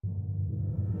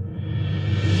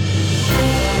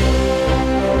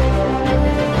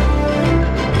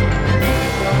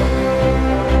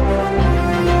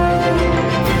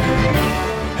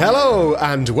Hello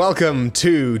and welcome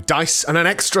to Dice and an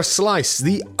Extra Slice,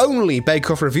 the only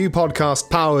Bake Off review podcast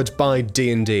powered by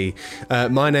D&D.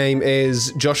 My name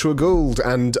is Joshua Gould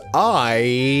and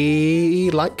I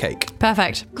like cake.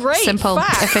 Perfect. Great. Simple.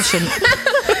 Fact. Efficient.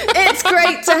 It's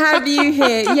great to have you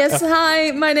here. Yes,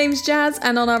 hi, my name's Jazz,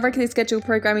 and on our regularly scheduled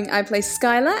programming, I play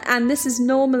Skylar, and this is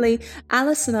normally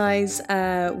Alice and I's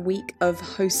week of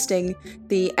hosting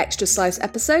the Extra Slice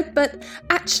episode, but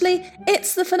actually,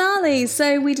 it's the finale,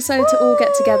 so we decided to all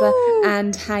get together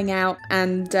and hang out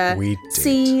and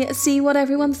see what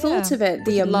everyone thought of it.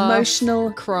 The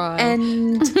emotional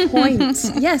end point.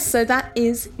 Yes, so that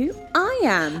is who I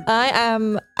am. I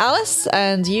am Alice,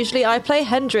 and usually I play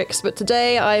Hendrix, but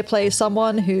today I play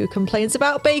someone who complains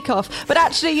about Bake Off. But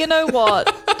actually, you know what?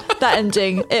 That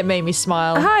ending, it made me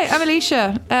smile. Hi, I'm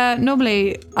Alicia.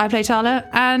 Normally I play Tala,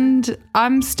 and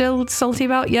I'm still salty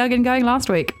about Jurgen going last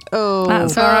week. Oh,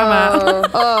 that's where I'm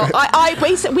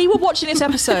at. We were watching this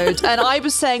episode, and I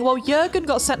was saying, well, Jurgen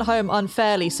got sent home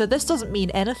unfairly, so this doesn't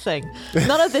mean anything.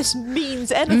 None of this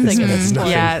means anything at this point.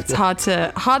 Yeah, it's hard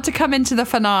to come into the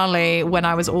finale when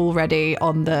I was already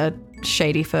on the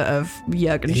shady foot of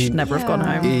Jurgen should never have gone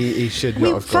home. He should not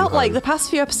have gone felt home. like the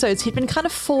past few episodes he'd been kind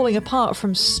of falling apart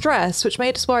from stress, which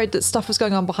made us worried that stuff was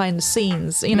going on behind the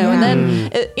scenes, you know.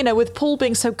 And then with Paul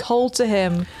being so cold to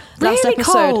him last really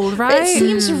episode, cold, right? It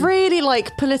seems really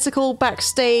like political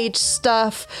backstage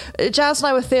stuff. Jazz and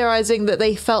I were theorizing that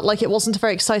they felt like it wasn't a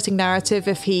very exciting narrative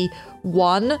if he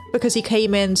won, because he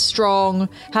came in strong,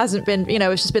 hasn't been,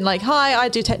 it's just been like, hi, I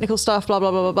do technical stuff, blah, blah,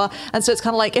 blah, blah, blah. And so it's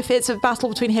kind of like, if it's a battle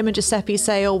between him and Giuseppe,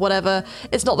 say, or whatever,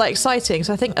 it's not that exciting.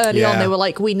 So I think early on they were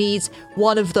like, we need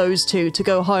one of those two to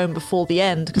go home before the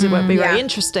end, because it won't be very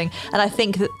interesting. And I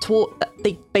think that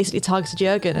they basically targeted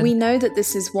Jurgen. We know that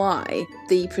this is why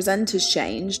the presenters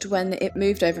changed when it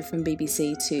moved over from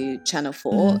BBC to Channel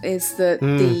 4, is that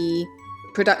the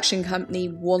production company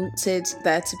wanted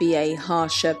there to be a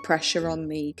harsher pressure on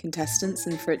the contestants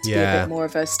and for it to be a bit more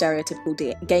of a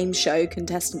stereotypical game show,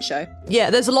 contestant show. Yeah,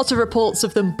 there's a lot of reports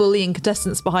of them bullying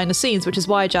contestants behind the scenes, which is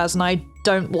why Jazz and I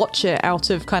don't watch it out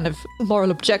of kind of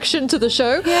moral objection to the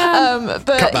show. Yeah.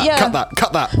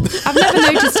 Cut that. I've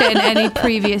never noticed it in any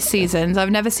previous seasons. I've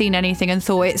never seen anything and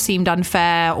thought it seemed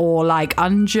unfair or like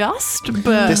unjust,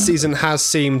 but This season has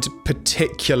seemed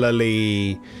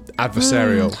particularly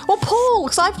adversarial. Well, Paul,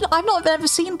 because I've not ever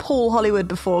seen Paul Hollywood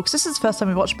before, because this is the first time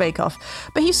we watched Bake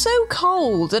Off, but he's so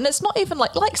cold, and it's not even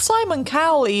like Simon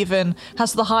Cowell even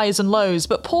has the highs and lows,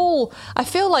 but Paul, I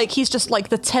feel like he's just like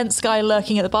the tense guy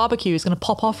lurking at the barbecue who's going to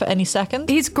pop off at any second.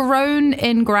 he's grown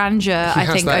in grandeur, I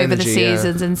think, over the energy,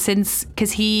 seasons, and since,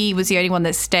 because he was the only one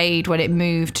that stayed when it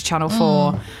moved to Channel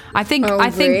 4. I think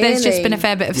there's just been a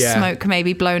fair bit of smoke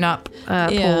maybe blown up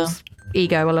Paul's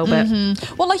ego a little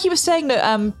bit. Well, like he was saying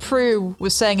that Prue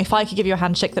was saying, if I could give you a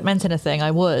handshake that meant anything,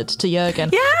 I would, to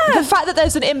Jurgen. Yeah. The fact that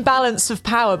there's an imbalance of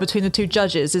power between the two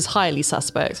judges is highly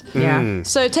suspect. Yeah.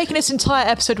 So taking this entire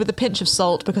episode with a pinch of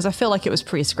salt, because I feel like it was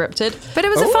pre-scripted. But it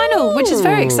was a final, which is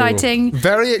very exciting.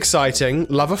 Very exciting.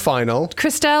 Love a final.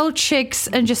 Christelle, Chigs,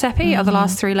 and Giuseppe are the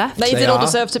last three left. They did all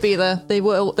deserve to be there. They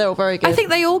were all very good. I think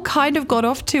they all kind of got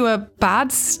off to a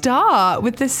bad start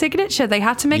with the signature. They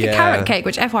had to make a carrot cake,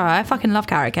 which FYI, I fucking love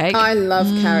carrot cake. I love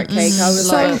carrot cake. I was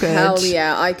so like, good. hell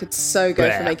yeah, I could so go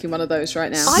for making one of those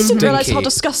right now. I didn't realise how Stinky.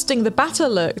 disgusting the batter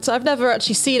looked. I've never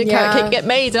actually seen a carrot cake get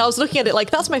made, and I was looking at it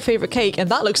like, that's my favourite cake, and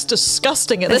that looks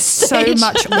disgusting at There's this so stage.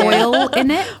 much oil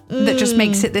in it that just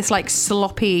makes it this like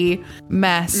sloppy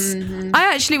mess.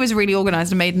 I actually was really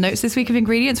organised and made notes this week of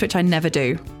ingredients, which I never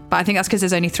do. But I think that's because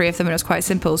there's only 3 of them and it was quite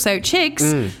simple. So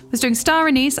Chigs was doing star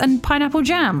anise and pineapple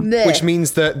jam. Blech. Which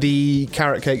means that the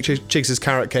carrot cake, Chigs'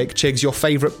 carrot cake, Chigs, your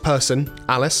favourite person,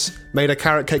 Alice, made a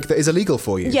carrot cake that is illegal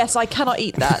for you. Yes, I cannot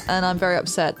eat that, and I'm very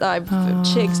upset.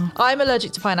 Chigs. I'm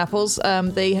allergic to pineapples.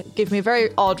 They give me a very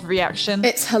odd reaction.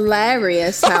 It's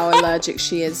hilarious how allergic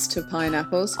she is to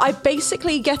pineapples. I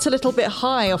basically get a little bit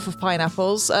high off of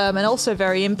pineapples, and also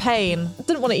very in pain. I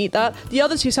didn't want to eat that. The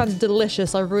other two sounded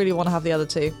delicious. I really want to have the other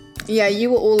two. Yeah, you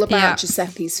were all about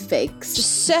Giuseppe's figs.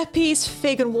 Giuseppe's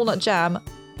fig and walnut jam.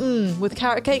 With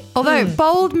carrot cake. Although,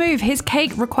 bold move, his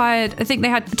cake required, I think they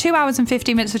had 2 hours and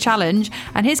 15 minutes for challenge,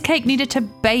 and his cake needed to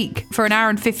bake for an hour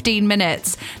and 15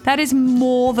 minutes. That is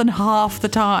more than half the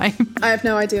time. I have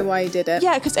no idea why he did it.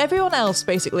 Yeah, because everyone else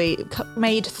basically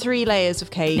made 3 layers of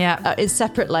cake in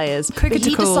separate layers. But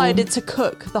he decided to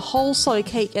cook the whole solid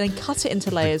cake and then cut it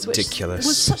into layers, which Ridiculous.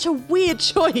 was such a weird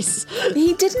choice.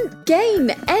 He didn't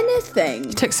gain anything.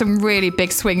 Took some really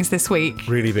big swings this week.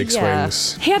 Really big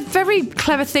swings. He had very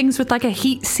clever things with like a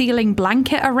heat sealing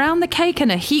blanket around the cake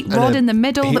and a heat rod in the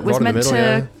middle that was meant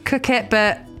to cook it,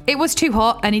 but it was too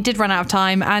hot and he did run out of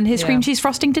time and his cream cheese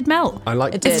frosting did melt. I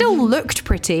like It It did. still looked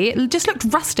pretty. It just looked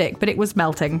rustic, but it was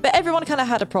melting. But everyone kind of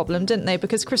had a problem, didn't they?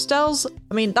 Because Christelle's,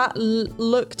 I mean, that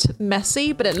looked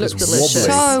messy, but it looked was delicious.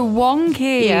 wobbly. So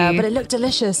wonky. Yeah, but it looked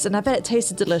delicious, and I bet it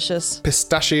tasted delicious.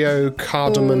 pistachio,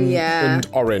 cardamom, Oh, yeah. and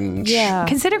orange. Yeah.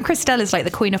 Considering Christelle is like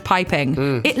the queen of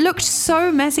piping, it looked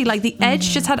so messy. Like the edge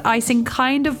just had icing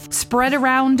kind of spread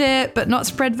around it, but not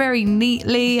spread very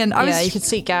neatly. And I Yeah, was you could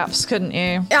see gaps, couldn't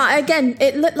you? Yeah, again,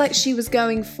 it looked like she was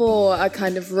going for a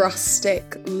kind of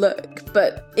rustic look,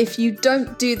 but if you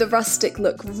don't do the rustic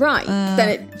look right, then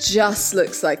it just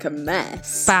looks like a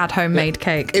mess. bad homemade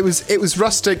cake. It was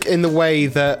rustic in the way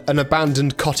that an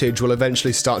abandoned cottage will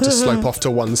eventually start to slope off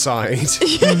to one side.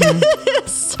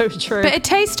 So true. But it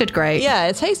tasted great. Yeah,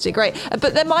 it tasted great.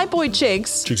 But then my boy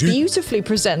Chigs, Chigsy. beautifully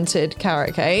presented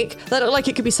carrot cake that looked like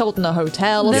it could be sold in a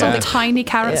hotel or Little Yeah. something. tiny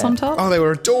carrots Yeah. on top. Oh, they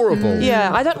were adorable.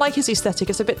 Yeah, I don't like his aesthetic.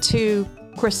 It's a bit too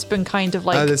crisp and kind of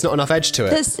like. There's not enough edge to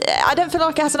it. I don't feel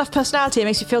like it has enough personality. It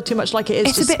makes you feel too much like it is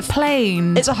It's just a bit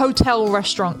plain. It's a hotel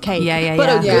restaurant cake. Yeah, But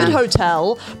a yeah. good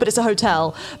hotel, but it's a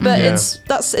hotel. But Yeah.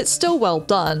 it's still well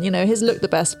done. You know, his looked the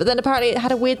best. But then apparently it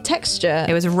had a weird texture.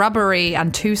 It was rubbery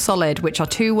and too solid, which are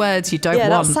two words you don't yeah,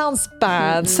 that want. sounds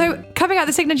bad. So coming out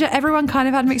the signature, everyone kind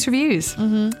of had mixed reviews.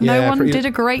 No Yeah, one pretty- did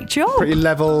a great job. Pretty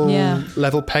level, Yeah.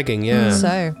 level pegging. Yeah.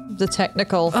 So the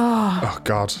technical. Oh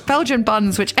God. Belgian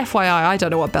buns, which FYI, I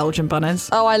don't know what Belgian bun is.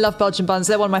 Oh, I love Belgian buns.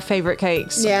 They're one of my favourite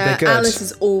cakes. Yeah, They're good. Alice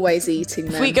is always eating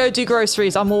them. If we go do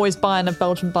groceries, I'm always buying a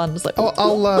Belgian bun. It's like,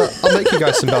 I'll make you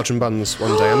guys some Belgian buns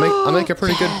one day. I make a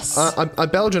pretty Yes. good. I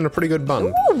Belgian a pretty good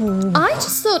bun. I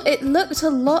just thought it looked a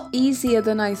lot easier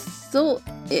than I thought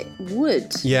it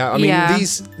would. Yeah, I mean Yeah.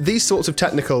 these sorts of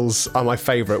technicals are my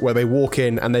favourite, where they walk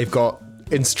in and they've got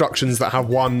instructions that have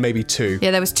one, maybe two.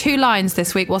 Yeah, there was 2 lines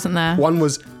this week, wasn't there? One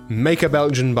was make a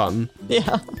Belgian bun,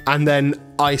 yeah. and then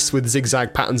ice with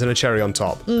zigzag patterns and a cherry on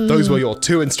top. Those were your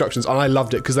 2 instructions, and I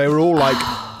loved it because they were all like,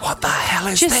 "What the hell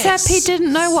is Giuseppe this?"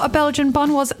 didn't know what a Belgian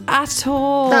bun was at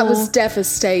all. That was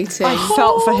devastating. I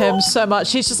felt for him so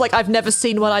much. He's just like, I've never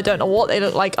seen one. I don't know what they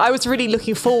look like. I was really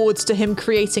looking forward to him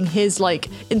creating his like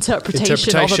interpretation of a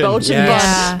Interpretation, Belgian yes.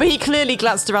 Yeah. bun. But he clearly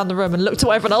glanced around the room and looked at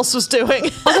what everyone else was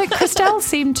doing. Although Christelle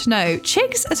seemed to know.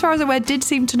 Chigs, as far as I'm aware, did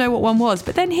seem to know what one was,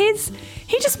 but then he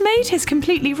just made his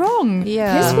completely wrong.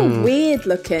 His were weird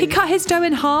looking. He cut his dough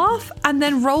in half and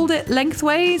then rolled it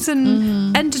lengthways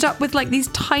and ended up with like these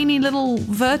tiny little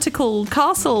vertical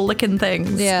castle looking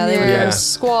things. Yeah, they were Yeah.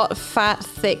 squat, fat,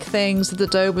 thick things. The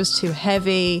dough was too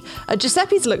heavy.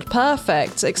 Giuseppe's looked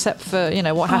perfect, except for, you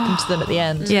know, what happened to them at the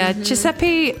end. Yeah,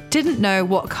 Giuseppe didn't know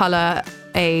what colour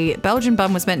a Belgian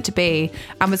bun was meant to be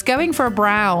and was going for a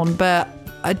brown, but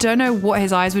I don't know what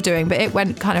his eyes were doing, but it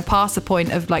went kind of past the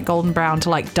point of like golden brown to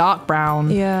like dark brown.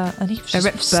 Yeah, and he was A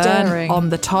bit just burnt staring. on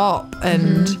the top,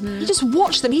 and He just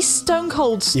watched them. He stone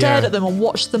cold stared Yeah. at them and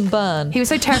watched them burn. he was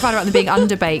so terrified about them being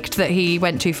underbaked that he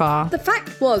went too far. The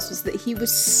fact was that he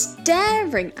was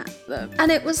staring at them,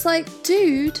 and it was like,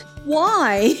 dude,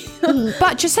 why?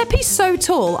 But Giuseppe's so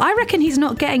tall, I reckon he's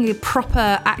not getting a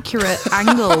proper accurate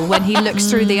angle when he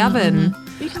looks through the oven.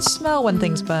 You can smell when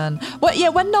things burn. Well, yeah,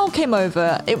 when Noel came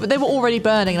over, they were already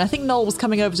burning, and I think Noel was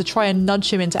coming over to try and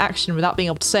nudge him into action without being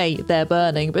able to say they're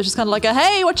burning, but it's just kind of like,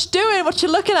 hey, what you doing? What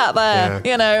you looking at there?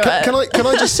 Yeah. You know. Can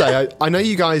I just say, I know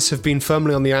you guys have been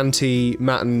firmly on the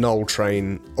anti-Matt and Noel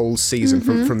train all season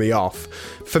from the off.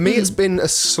 For me, it's been a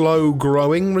slow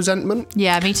growing resentment.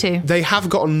 Yeah, me too. They have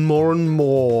gotten more and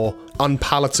more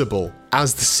unpalatable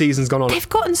as the season's gone on. They've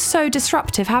gotten so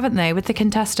disruptive, haven't they, with the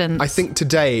contestants? I think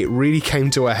today it really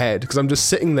came to a head because I'm just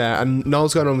sitting there and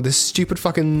Noel's going on with this stupid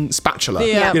fucking spatula.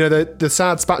 Yeah. You know, the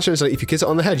sad spatula is like, if you kiss it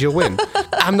on the head, you'll win.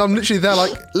 And I'm literally there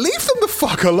like, leave them the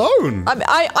fuck alone.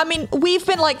 I mean, we've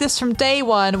been like this from day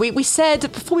one. We said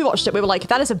before we watched it, we were like,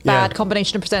 that is a bad Yeah.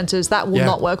 combination of presenters. That will Yeah.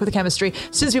 not work with the chemistry.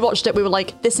 As soon as we watched it, we were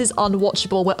like, this is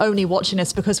unwatchable. We're only watching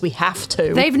this because we have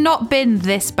to. They've not been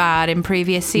this bad in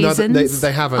previous No, seasons.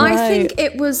 they haven't. I think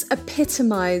it was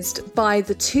epitomized by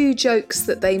the 2 jokes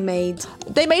that they made.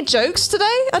 They made jokes today?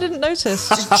 I didn't notice.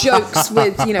 Jokes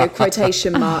with,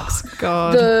 quotation marks.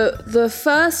 God. The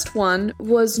first one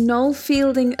was Noel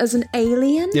Fielding as an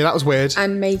alien Yeah, that was weird.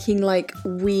 and making like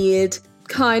weird,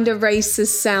 kind of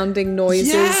racist sounding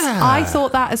noises. I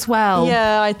thought that as well.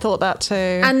 Yeah, I thought that too.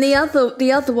 And the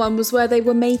other one was where they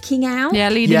were making out. Yeah,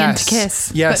 leading in to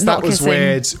kiss. Yes, but not that was kissing.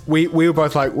 weird. We were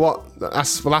both like, what?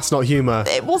 That's not humour.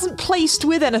 It wasn't placed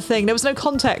with anything. There was no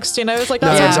context, you know? It's like, No,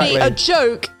 that's Yeah. only a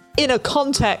joke in a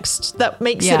context that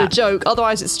makes it Yeah. a joke.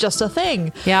 Otherwise, it's just a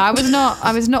thing. Yeah, I was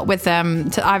not with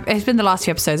them. It's been the last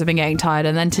few episodes I've been getting tired,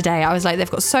 and then today I was like, they've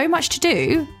got so much to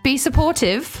do. Be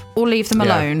supportive or leave them Yeah.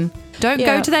 alone. Don't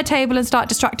Yeah. go to their table and start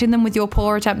distracting them with your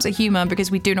poor attempts at humour because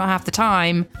we do not have the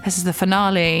time. This is the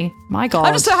finale. My God.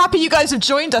 I'm just so happy you guys have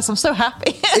joined us. I'm so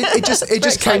happy. It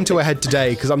just came to a head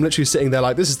today because I'm literally sitting there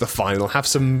like, this is the final. Have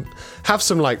some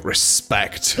like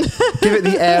respect. Give it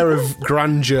the air of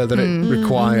grandeur that it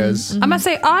requires. I must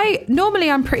say,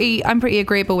 I'm pretty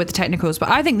agreeable with the technicals, but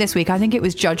I think this week, it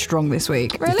was judged wrong this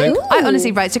week. Really? think? I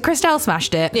honestly, right, so Christelle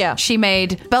smashed it. Yeah. She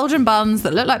made Belgian buns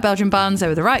that looked like Belgian buns. They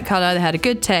were the right colour. They had a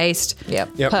good taste.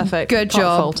 Yep. Perfect. Good Can't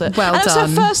job. fault it. Well and done.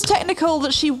 it's her first technical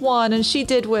that she won, and she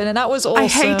did win, and that was awesome. I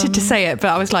hated to say it, but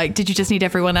I was like, did you just need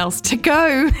everyone else to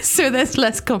go so there's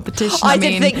less competition? I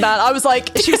did think that. I was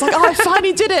like, she was like, oh, I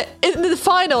finally did it in the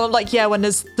final. I'm like, yeah, when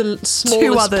there's the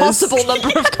smallest others. possible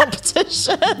number of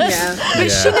competition. Yeah. But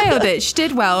she nailed it. She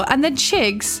did well. And then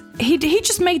Chigs, he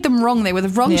just made them wrong. They were the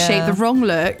wrong Yeah. shape, the wrong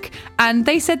look. And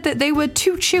they said that they were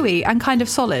too chewy and kind of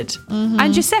solid. Mm-hmm.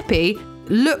 And Giuseppe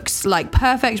looks like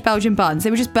perfect Belgian buns. They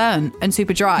were just burnt and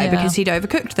super dry Yeah. because he'd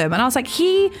overcooked them. And I was like,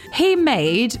 he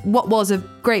made what was a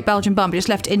great Belgian bun, but just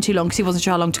left it in too long because he wasn't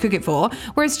sure how long to cook it for.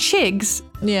 Whereas Chigs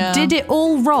Yeah. did it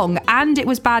all wrong and it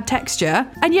was bad texture.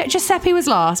 And yet Giuseppe was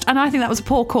last. And I think that was a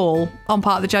poor call on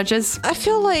part of the judges. I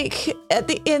feel like at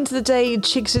the end of the day,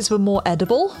 Chigses were more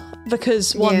edible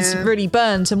because one's Yeah. really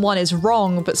burnt and one is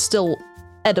wrong, but still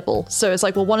edible. So it's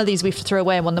like, well, one of these we have to throw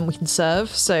away and one of them we can serve.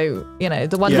 So,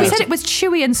 the one Yeah. We we said it was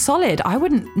chewy and solid. I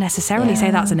wouldn't necessarily say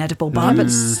that's an edible bun.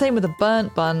 but same with a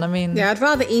burnt bun. I mean, Yeah, I'd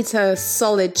rather eat a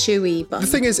solid, chewy bun. The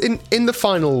thing is, in the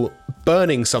final,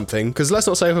 burning something, because let's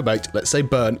not say overbaked, let's say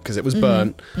burnt, because it was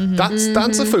burnt,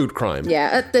 that's a food crime. Yeah,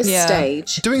 at this Yeah.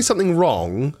 stage. Doing something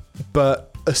wrong,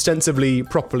 but ostensibly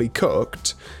properly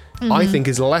cooked, I think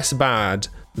is less bad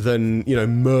than,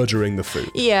 murdering the food.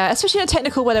 yeah, especially in a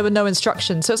technical where there were no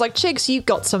instructions. So it's like, Chigs, you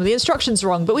got some of the instructions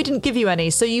wrong, but we didn't give you any.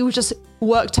 So you just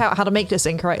worked out how to make this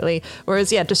incorrectly.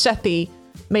 Whereas, Giuseppe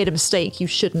made a mistake. You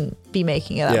shouldn't be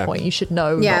making it at that Yeah. point. You should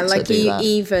know Yeah, not like to do that.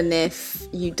 even if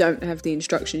you don't have the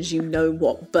instructions, you know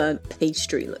what burnt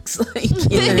pastry looks like.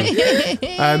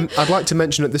 I'd like to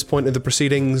mention at this point in the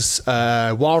proceedings,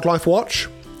 Wildlife Watch.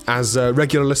 As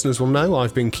regular listeners will know,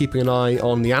 I've been keeping an eye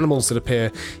on the animals that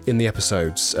appear in the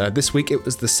episodes. This week it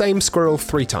was the same squirrel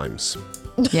 3 times.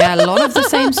 Yeah, a lot of the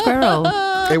same squirrel.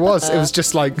 It was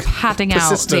just like Padding out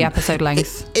persistent. the episode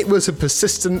length. It was a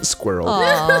persistent squirrel.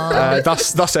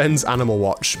 Thus ends Animal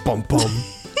Watch. Bum bum.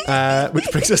 Which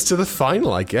brings us to the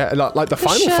final, I guess. Like the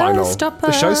final. showstopper. The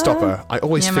showstopper. I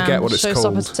always Yeah, forget man. what it's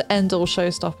Showstoppers called. to end all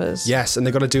showstoppers. Yes, and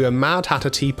they've got to do a Mad Hatter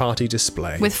Tea Party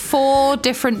display. With 4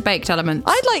 different baked elements.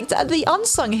 I'd like the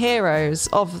unsung heroes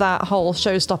of that whole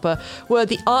showstopper were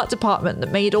the art department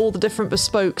that made all the different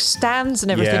bespoke stands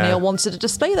and everything Yeah. they all wanted to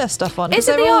display their stuff on. Is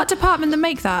it the art department that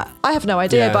make that? I have no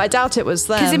idea, Yeah. but I doubt it was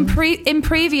them. Because in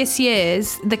previous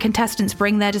years, the contestants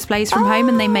bring their displays from home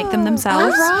and they make them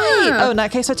themselves. right. Oh, in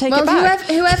that case, I take Well, it back.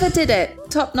 whoever did it,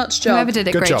 top-notch job. Whoever did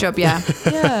it, Good great job. job, yeah.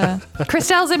 Yeah.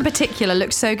 Christelle's in particular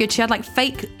looked so good. She had like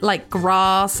fake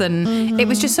grass and it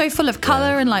was just so full of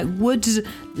colour and like wood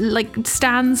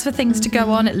stands for things to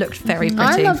go on. It looked very I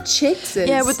pretty. love Chigses.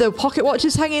 Yeah, with the pocket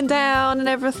watches hanging down and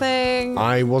everything.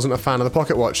 I wasn't a fan of the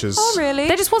pocket watches. Oh, really?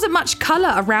 There just wasn't much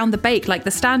colour around the bake, like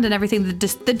the stand and everything.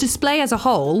 The display as a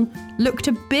whole looked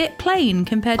a bit plain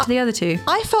compared to the other two.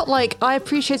 I felt like I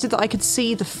appreciated that I could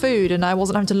see the food and I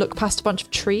wasn't having to look past a bunch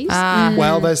of trees.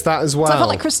 Well, there's that as well. So I felt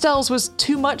like Christelle's was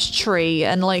too much tree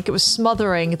and like it was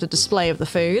smothering the display of the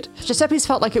food. Giuseppe's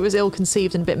felt like it was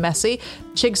ill-conceived and a bit messy.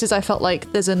 Chigs's I felt like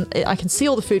I can see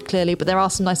all the food clearly, but there are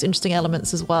some nice interesting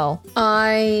elements as well.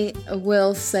 I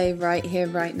will say right here,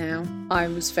 right now, I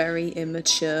was very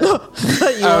immature.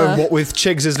 Oh, what with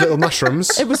Chigs' little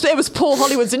mushrooms? It was Paul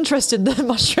Hollywood's interest in the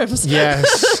mushrooms.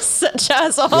 Yes. Set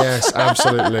Jazz off. Yes,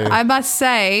 absolutely. I must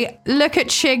say, look at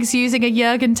Chigs using a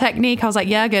Jurgen technique. I was like,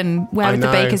 Jurgen, where I would the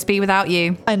know. bakers be without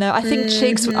you? I know. I think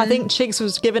Chigs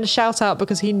was given a shout out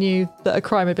because he knew that a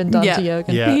crime had been done Yeah. to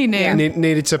Jurgen. Yeah. He knew.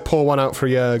 Needed to pour one out for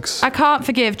Jurgs. I can't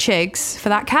forgive Chigs for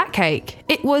that cat cake.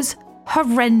 It was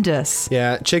horrendous.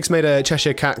 Yeah, Chigs made a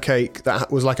Cheshire Cat cake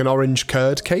that was like an orange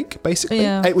curd cake, basically.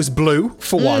 Yeah. It was blue,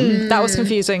 for one, That was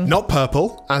confusing. not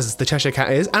purple, as the Cheshire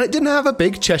Cat is, and it didn't have a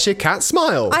big Cheshire Cat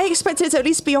smile. I expected it to at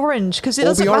least be orange because it Or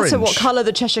doesn't be matter orange. what colour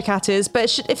the Cheshire Cat is,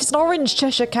 but if it's an orange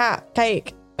Cheshire Cat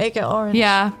cake, make it orange.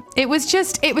 Yeah, it was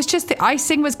just the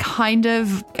icing was kind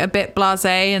of a bit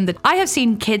blasé, and I have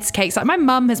seen kids' cakes. Like my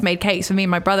mum has made cakes for me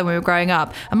and my brother when we were growing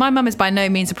up, and my mum is by no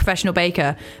means a professional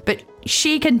baker, but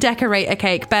she can decorate a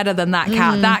cake better than that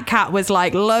cat. That cat was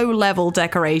like low-level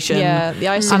decoration. Yeah, the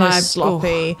icing And was I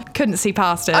sloppy. couldn't see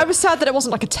past it. I was sad that it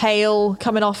wasn't like a tail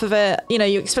coming off of it. You know,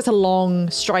 you expect a long,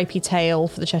 stripy tail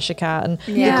for the Cheshire Cat, and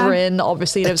Yeah. the grin,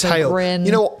 obviously, there was no grin.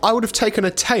 You know what? I would have taken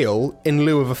a tail in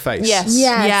lieu of a face. Yes.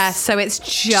 Yes. Yeah, so it's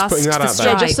just putting that the out there.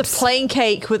 Yeah, stripes. just a plain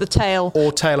cake with a tail.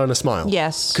 Or tail and a smile.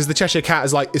 Yes. Because the Cheshire Cat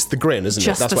is like, it's the grin, isn't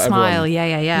Just it? That's a what smile. everyone... Yeah.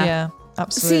 Yeah,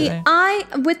 absolutely.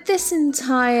 See, with this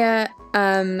entire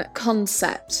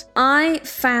concept, I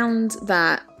found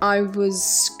that I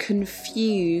was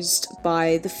confused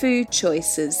by the food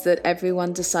choices that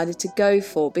everyone decided to go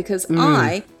for, because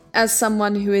I, as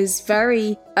someone who is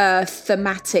very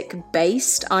thematic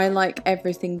based, I like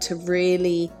everything to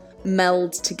really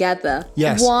meld together.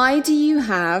 Yes. Why do you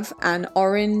have an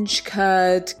orange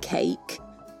curd cake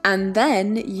and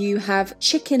then you have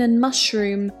chicken and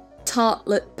mushroom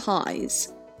tartlet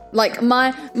pies? Like,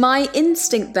 my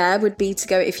instinct there would be to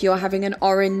go, if you're having an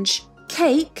orange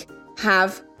cake,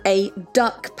 have a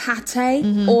duck pate,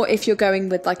 or if you're going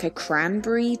with like a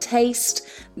cranberry taste,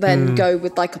 then go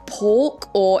with like a pork,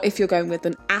 or if you're going with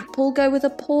an apple, go with a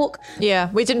pork.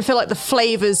 Yeah, we didn't feel like the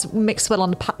flavours mixed well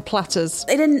on the platters.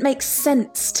 They didn't make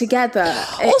sense together.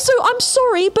 Also, I'm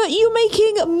sorry, but you're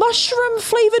making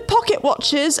mushroom-flavoured pocket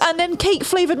watches and then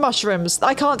cake-flavoured mushrooms.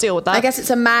 I can't deal with that. I guess it's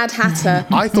a Mad Hatter.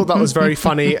 I thought that was very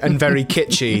funny and very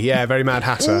kitschy. Yeah, very Mad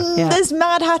Hatter. There's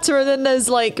Mad Hatter, and then there's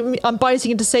like, I'm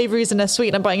biting into savouries and they're sweet,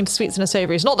 and I'm biting into sweets and they're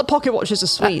savouries. Not the pocket watches are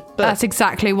sweet, but... That's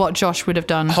exactly what Josh would have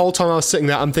done. The whole time I was sitting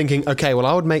there, I'm thinking, okay, well,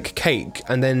 I would make cake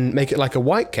and then make it like a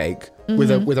white cake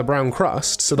with a brown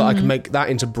crust, so that I could make that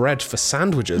into bread for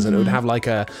sandwiches, and it would have like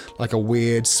a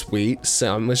weird sweet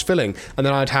sandwich filling, and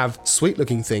then I'd have sweet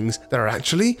looking things that are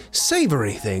actually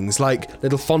savoury things, like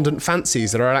little fondant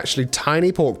fancies that are actually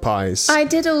tiny pork pies. I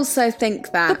did also think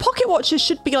The that. pocket watches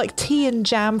should be like tea and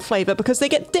jam flavour, because they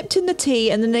get dipped in the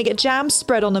tea and then they get jam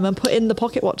spread on them and put in the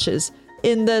pocket watches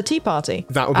in the tea party.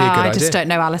 That would be a good I idea. just don't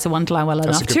know Alice in Wonderland well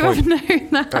enough a good to have point. known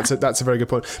that. That's a very good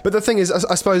point. But the thing is,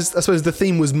 I suppose the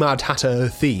theme was Mad Hatter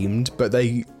themed, but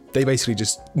they basically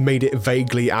just made it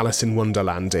vaguely Alice in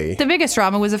Wonderlandy. The biggest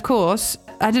drama was, of course,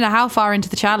 I don't know how far into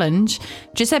the challenge,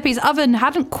 Giuseppe's oven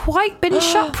hadn't quite been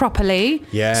shut properly,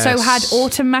 Yes. so had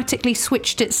automatically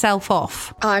switched itself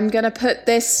off. I'm going to put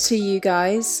this to you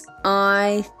guys.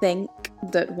 I think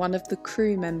that one of the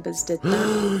crew members did that.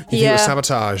 You think it Yeah. was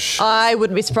sabotage? I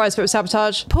wouldn't be surprised if it was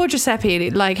sabotage. Poor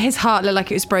Giuseppe, like his heart looked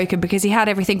like it was broken because he had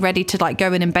everything ready to like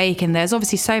go in and bake, and there's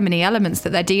obviously so many elements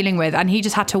that they're dealing with, and he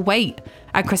just had to wait.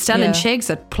 And Christelle and Yeah. Chigs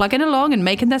are plugging along and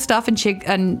making their stuff,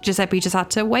 and Giuseppe just had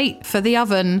to wait for the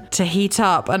oven to heat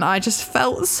up, and I just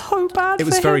felt so bad. It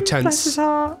was for very him. tense. Bless his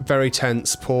heart. Very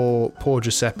tense. Poor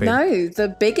Giuseppe. No,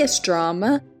 the biggest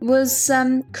drama was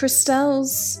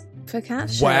Christelle's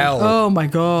focaccia. Well, Oh my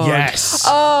god. yes.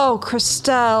 Oh,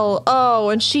 Christelle. Oh,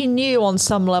 and she knew on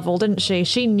some level, didn't she?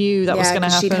 She knew that was Yeah, going to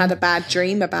because happen. she'd had a bad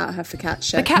dream about her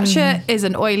focaccia. Focaccia is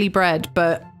an oily bread,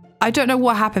 but I don't know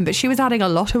what happened, but she was adding a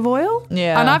lot of oil.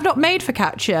 Yeah. And I've not made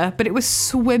focaccia, but it was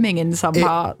swimming in some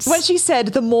parts. When she said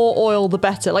the more oil, the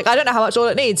better. Like, I don't know how much oil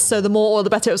it needs, so the more oil,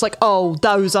 the better. It was like, oh,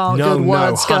 those aren't No, good no,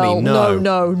 words, honey, girl. no.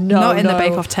 No. Not in the no.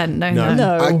 Bake Off tent, no.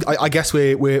 No. I guess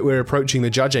we're approaching the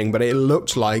judging, but it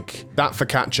looked like that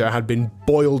focaccia had been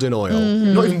boiled in oil.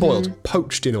 Not even boiled,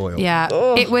 poached in oil. Yeah,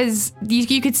 it was.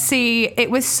 You could see it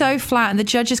was so flat, and the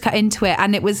judges cut into it,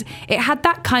 and it had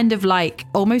that kind of like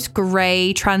almost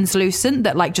grey, translucent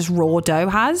that like just raw dough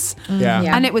has. Yeah.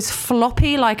 Yeah. And it was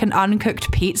floppy like an uncooked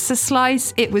pizza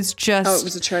slice. It was just. Oh, it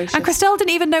was atrocious. And Christelle didn't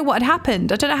even know what had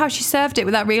happened. I don't know how she served it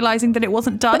without realizing that it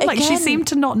wasn't done. But Like she again- seemed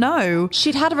to not know.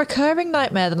 She'd had a recurring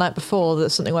nightmare the night before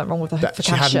that something went wrong with her That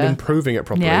she focaccia. hadn't been proving it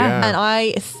properly. Yeah. Yeah. And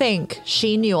I think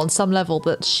she knew on some level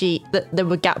that there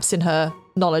were gaps in her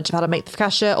knowledge of how to make the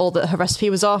focaccia, or that her recipe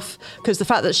was off, because the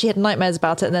fact that she had nightmares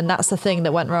about it, and then that's the thing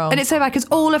that went wrong. And it's so bad because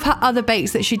all of her other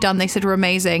bakes that she'd done, they said were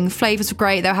amazing. Flavors were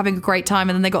great. They were having a great time.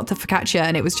 And then they got to focaccia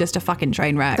and it was just a fucking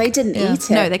train wreck. They didn't eat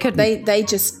it. No, they couldn't. They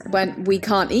just went, we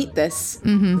can't eat this.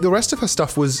 The rest of her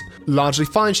stuff was largely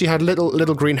fine. She had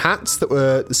little green hats that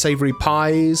were the savoury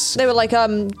pies. They were like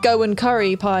go and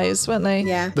curry pies, weren't they?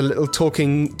 Yeah. The little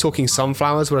talking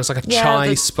sunflowers, where it's like a Yeah, chai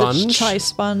the sponge. chai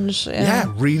sponge. Yeah,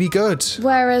 really good.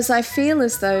 Whereas I feel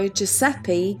as though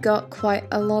Giuseppe got quite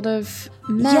a lot of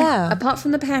meh. Yeah. Apart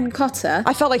from the panna cotta.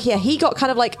 I felt like, he got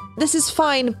kind of like, this is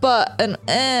fine, but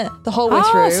the whole way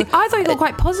Oh, through. see, I thought you got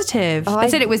quite positive. They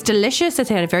said it was delicious. They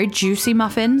had very juicy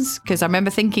muffins, because I remember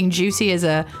thinking juicy is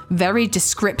a very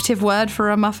descriptive word for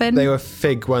a muffin. They were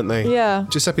fig, weren't they? Yeah.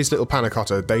 Giuseppe's little panna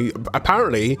cotta, they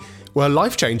apparently were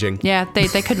life-changing. Yeah, they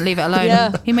couldn't leave it alone.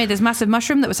 Yeah. He made this massive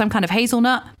mushroom that was some kind of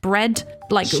hazelnut bread,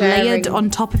 like Sharing. layered on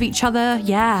top of each other.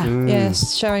 Yeah.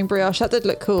 Yes, sharing brioche. That did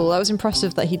look cool. That was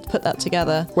impressive that he'd put that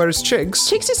together. Whereas Chigs...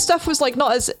 Chigs' stuff was like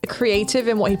not as creative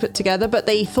in what he put together, but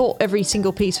they thought every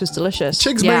single piece was delicious.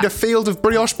 Chigs Yeah. made a field of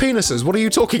brioche penises. What are you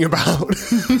talking about?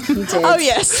 He did. Oh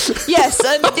yes,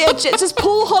 and just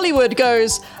Paul Hollywood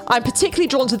goes, I'm particularly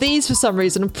drawn to these for some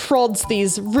reason, and prods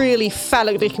these really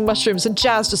phallic-looking mushrooms, and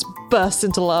Jazz just bursts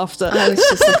into laughter. I was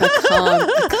just like,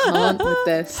 I can't with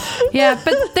this. Yeah,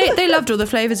 but they loved all the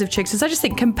flavours of Chigs. So I just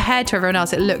think compared to everyone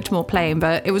else, it looked more plain,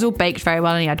 but it was all baked very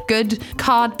well. And he had good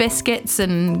card biscuits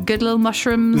and good little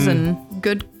mushrooms and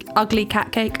good ugly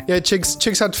cat cake. Yeah,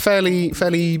 Chigs had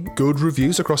fairly good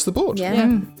reviews across the board.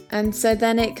 Yeah. And so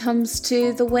then it comes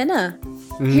to the winner.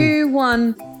 Who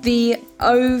won the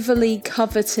overly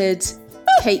coveted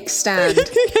cake stand?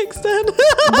 Cake stand.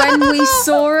 When we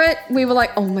saw it, we were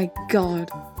like, oh my God,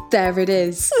 there it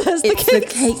is. There's the It's the cake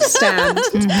cake stand.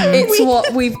 It's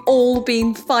what we've all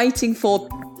been fighting for.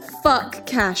 Fuck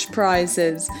cash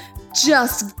prizes.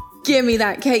 Just give me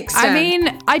that cake stand. I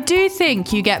mean, I do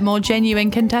think you get more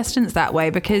genuine contestants that way,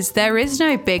 because there is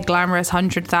no big glamorous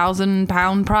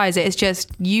 £100,000 prize. It is just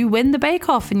you win the Bake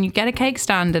Off and you get a cake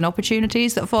stand and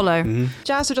opportunities that follow.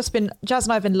 Jazz and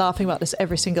I have been laughing about this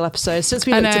every single episode since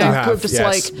we I looked it know. up. You have, We're just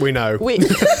yes, like we know.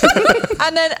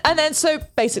 and then so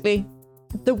basically,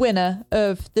 the winner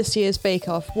of this year's Bake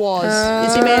Off was,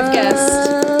 as you may have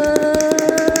guessed,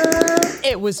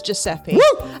 it was Giuseppe.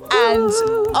 And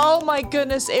oh my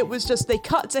goodness, it was just, they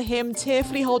cut to him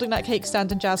tearfully holding that cake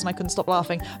stand, and Jazz and I couldn't stop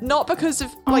laughing. Not because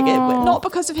of not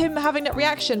because of him having that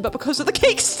reaction, but because of the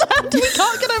cake stand. We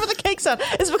can't get over the cake stand.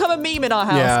 It's become a meme in our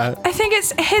house. Yeah. I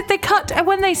think they cut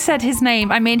when they said his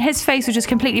name. I mean, his face was just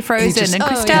completely frozen, just- and he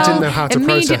Christelle didn't know how to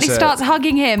immediately process it. starts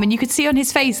hugging him, and you could see on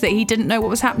his face that he didn't know what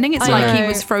was happening. It's I like he know.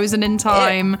 was frozen in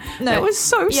time. It was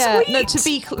so sweet.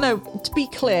 No, to be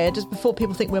clear, just before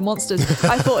people think we're monsters,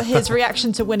 I thought his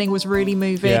reaction to winning was really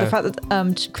moving. Yeah. The fact that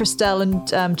Christelle and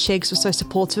Chigs were so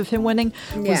supportive of him winning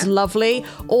was Yeah. lovely.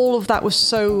 All of that was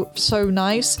so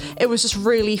nice. It was just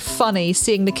really funny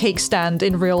seeing the cake stand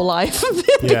in real life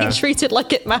being Yeah. treated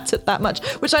like it mattered that much,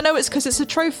 which I know it's because it's a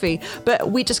trophy,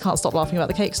 but we just can't stop laughing about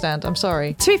the cake stand. I'm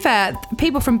sorry. To be fair,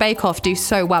 people from Bake Off do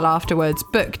so well afterwards,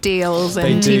 book deals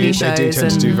and They TV do shows. tend to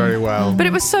and- do very well. But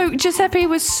it was Giuseppe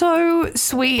was so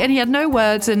sweet, and he had no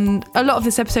words, and a lot of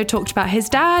this episode talked about his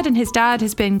dad, and his dad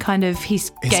has been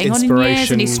he's His getting on in years,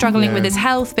 inspiration, and he's struggling yeah. with his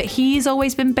health, but he's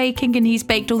always been baking, and he's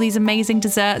baked all these amazing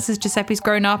desserts as Giuseppe's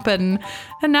grown up, and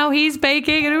now he's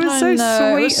baking, and it was so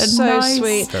sweet and nice.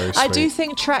 Sweet. Very I do sweet.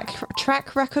 think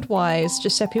track record wise,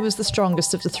 Giuseppe was the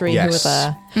strongest of the three who were Yes.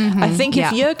 there. I think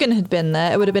if yeah. Jürgen had been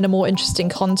there, it would have been a more interesting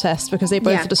contest because they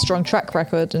both Yeah. had a strong track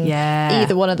record, and Yeah.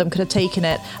 either one of them could have taken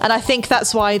it. And I think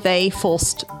that's why they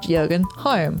forced Jürgen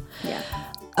home. Yeah.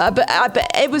 But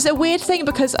it was a weird thing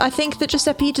because I think that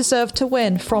Giuseppe deserved to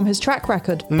win from his track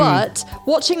record. But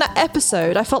watching that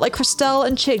episode, I felt like Christelle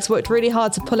and Chigs worked really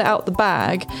hard to pull it out the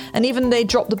bag, and even they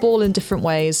dropped the ball in different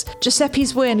ways.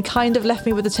 Giuseppe's win kind of left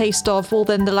me with a taste of, well,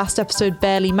 then the last episode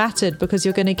barely mattered because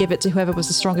you're going to give it to whoever was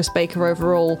the strongest baker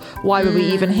overall. Why were we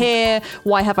even here?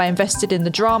 Why have I invested in the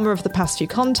drama of the past few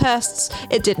contests?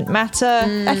 It didn't matter.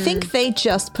 I think they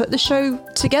just put the show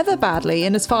together badly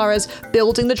in as far as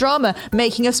building the drama,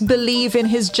 making us believe in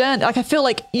his journey. Like, I feel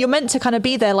like you're meant to kind of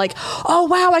be there like, oh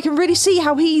wow, I can really see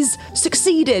how he's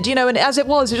succeeded, and as it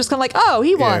was, you're just kind of like, oh,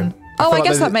 he won. I Oh, feel I like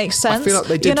guess they- that makes sense. I feel like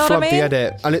they did you know flub what I mean? the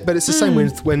edit, but it's the same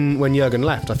with when Jürgen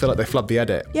left. I feel like they flubbed the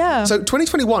edit. Yeah. So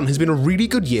 2021 has been a really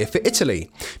good year for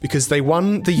Italy because they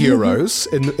won the Euros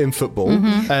in football.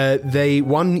 They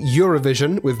won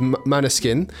Eurovision with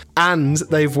Maneskin, and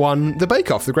they've won the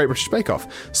Bake Off, the Great British Bake Off.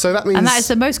 So that means, And that is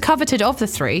the most coveted of the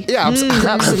three. yeah,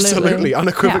 absolutely,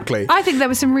 unequivocally. Yeah. I think there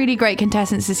were some really great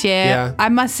contestants this year. Yeah. I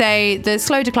must say the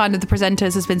slow decline of the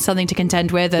presenters has been something to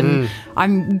contend with, and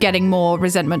I'm getting more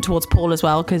resentment towards Paul as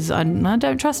well, because I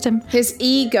don't trust him. His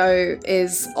ego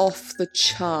is off the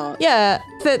chart. Yeah,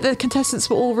 the contestants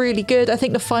were all really good. I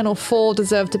think the final four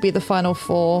deserved to be the final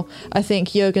four. I think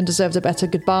Jürgen deserved a better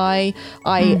goodbye.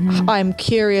 I'm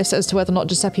curious as to whether or not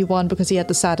Giuseppe won because he had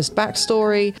the saddest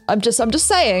backstory. I'm just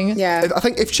saying. Yeah. I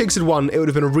think if Chigs had won, it would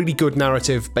have been a really good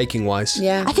narrative baking-wise.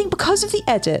 Yeah. I think because of the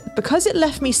edit, because it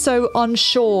left me so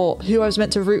unsure who I was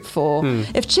meant to root for,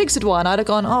 if Chigs had won, I'd have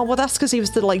gone, oh, well, that's because he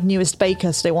was the newest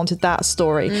baker, so they wanted that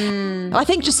story. I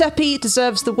think Giuseppe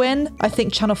deserves the win. I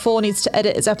think Channel 4 needs to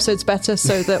edit its episodes better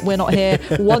so that we're not here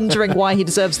wondering why he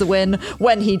deserves the win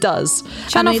when he does.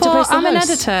 Channel 4, I'm an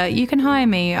editor. You can hire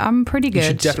me. I'm pretty good. You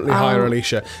should definitely hire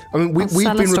Alicia. I mean, we've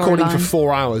been recording for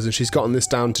 4 hours and she's gotten this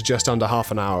down to just under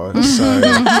half an hour. So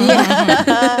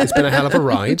it's been a hell of a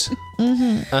ride.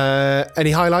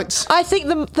 Any highlights? I think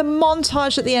the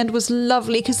montage at the end was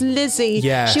lovely because Lizzie,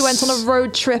 she went on a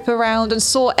road trip around and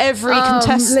saw every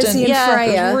contestant. Lizzie and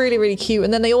Freya. It was really, really cute.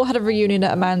 And then they all had a reunion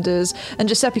at Amanda's, and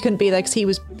Giuseppe couldn't be there because he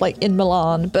was in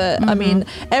Milan. But I mean,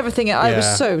 everything, it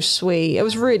was so sweet. It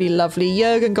was really lovely.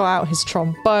 Jürgen got out his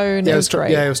trombone. It was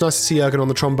great. Yeah, it was nice to see Jürgen on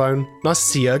the trombone. Nice to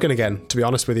see Jürgen again, to be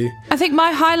honest with you. I think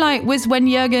my highlight was when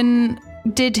Jürgen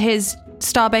did his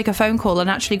Star Baker phone call and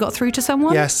actually got through to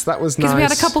someone. Yes, that was nice. Because we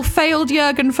had a couple failed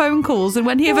Jürgen phone calls, and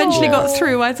when he eventually got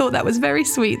through, I thought that was very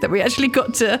sweet that we actually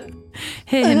got to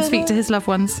hear him speak to his loved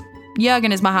ones.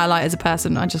 Jürgen is my highlight as a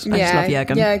person. I just love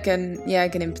Jürgen.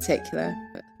 Jürgen in particular.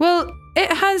 Well,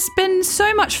 it has been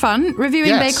so much fun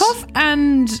reviewing Bake Off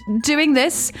and doing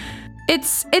this.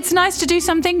 It's nice to do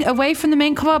something away from the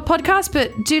main podcast,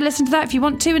 but do listen to that if you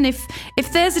want to. And if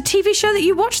there's a TV show that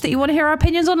you watch that you want to hear our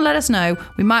opinions on, let us know.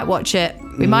 We might watch it.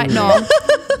 We might not.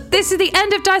 This is the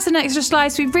end of Dice and Extra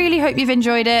Slice. We really hope you've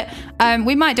enjoyed it.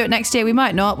 We might do it next year. We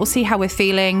might not. We'll see how we're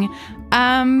feeling.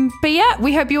 But yeah,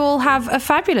 we hope you all have a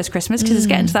fabulous Christmas because it's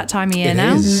getting to that time of year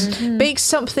now. Bake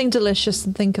something delicious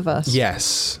and think of us.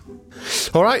 Yes.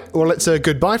 All right. Well, it's a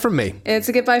goodbye from me. It's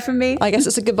a goodbye from me. I guess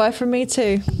it's a goodbye from me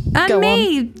too. And Go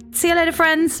me. on. See you later,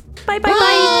 friends. Bye, bye,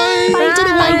 bye. Bye. Did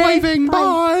away waving.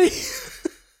 Bye.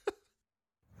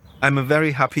 I'm a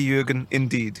very happy Jürgen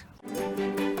indeed.